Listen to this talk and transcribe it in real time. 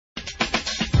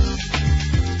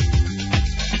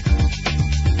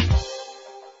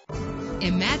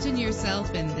Imagine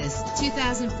yourself in this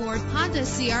 2004 Honda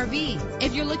CR-V.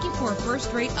 If you're looking for a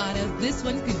first-rate auto, this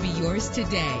one could be yours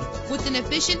today. With an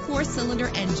efficient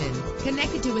 4-cylinder engine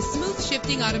connected to a smooth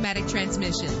shifting automatic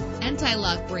transmission,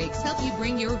 anti-lock brakes help you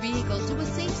bring your vehicle to a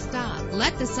safe stop.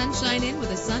 Let the sunshine in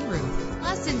with a sunroof.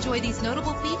 Plus, enjoy these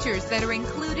notable features that are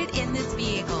included in this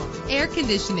vehicle: air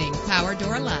conditioning, power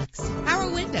door locks,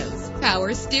 power windows,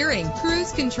 power steering,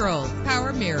 cruise control,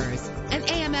 power mirrors, an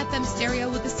AM/FM stereo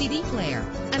with a CD player,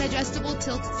 an adjustable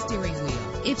tilt steering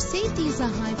wheel. If safety is a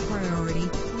high priority,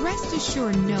 rest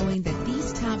assured knowing that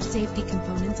these top safety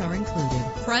components are included: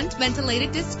 front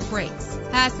ventilated disc brakes,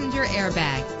 passenger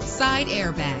airbag, side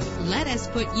airbag. Let us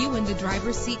put you in the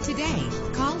driver's seat today.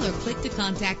 Call or click to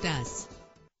contact us.